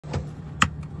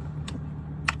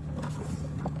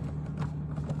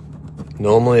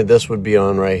Normally this would be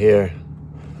on right here.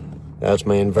 That's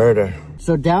my inverter.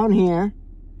 So down here,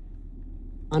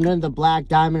 under the black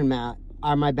diamond mat,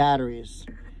 are my batteries.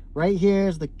 Right here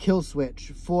is the kill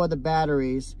switch for the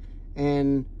batteries,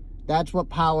 and that's what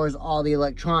powers all the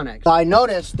electronics. So I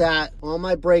noticed that all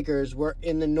my breakers were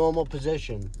in the normal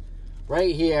position.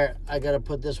 Right here, I gotta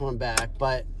put this one back,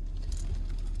 but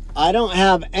I don't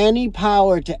have any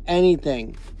power to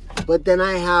anything. But then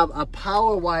I have a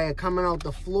power wire coming out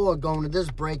the floor going to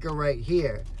this breaker right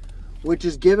here, which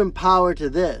is giving power to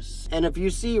this. And if you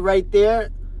see right there,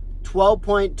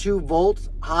 12.2 volts,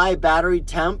 high battery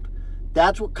temp,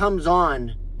 that's what comes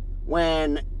on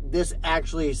when this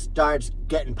actually starts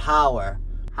getting power.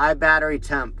 High battery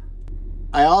temp.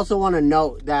 I also want to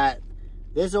note that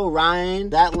this Orion,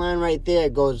 that line right there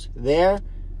goes there,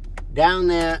 down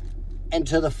there, and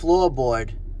to the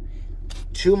floorboard,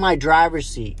 to my driver's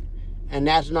seat. And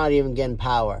that's not even getting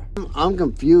power. I'm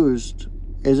confused.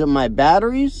 Is it my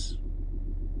batteries?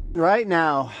 Right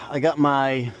now, I got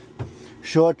my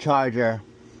short charger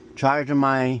charging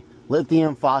my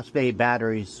lithium phosphate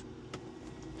batteries.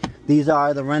 These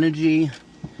are the Renogy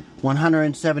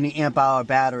 170 amp hour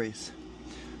batteries.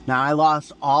 Now, I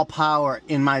lost all power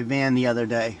in my van the other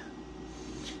day,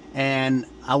 and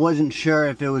I wasn't sure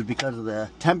if it was because of the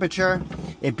temperature,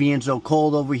 it being so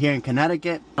cold over here in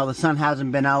Connecticut. Now, the sun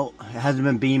hasn't been out, it hasn't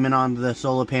been beaming on the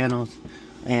solar panels,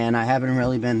 and I haven't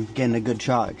really been getting a good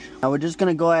charge. Now, we're just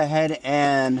gonna go ahead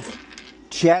and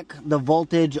check the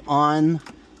voltage on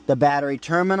the battery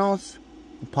terminals.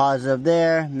 Positive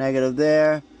there, negative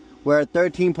there. We're at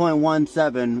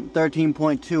 13.17,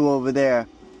 13.2 over there.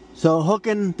 So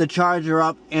hooking the charger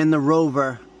up in the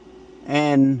Rover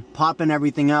and popping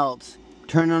everything else,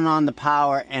 turning on the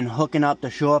power and hooking up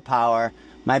the shore power,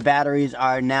 my batteries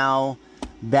are now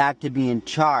back to being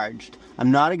charged.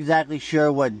 I'm not exactly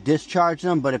sure what discharged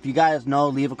them, but if you guys know,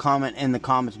 leave a comment in the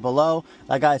comments below.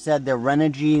 Like I said, they're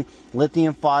Renogy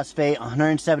lithium phosphate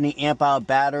 170 amp hour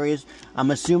batteries. I'm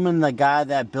assuming the guy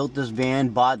that built this van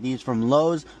bought these from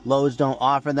Lowe's. Lowe's don't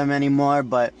offer them anymore,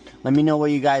 but let me know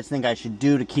what you guys think I should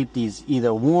do to keep these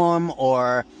either warm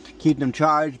or keep them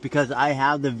charged, because I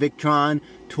have the Victron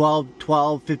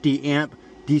 1250 amp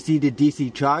DC to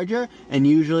DC charger, and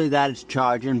usually that is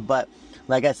charging, but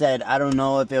like I said, I don't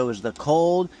know if it was the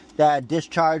cold that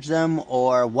discharged them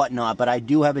or whatnot, but I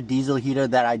do have a diesel heater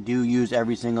that I do use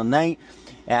every single night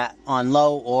on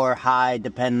low or high,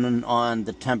 depending on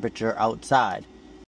the temperature outside.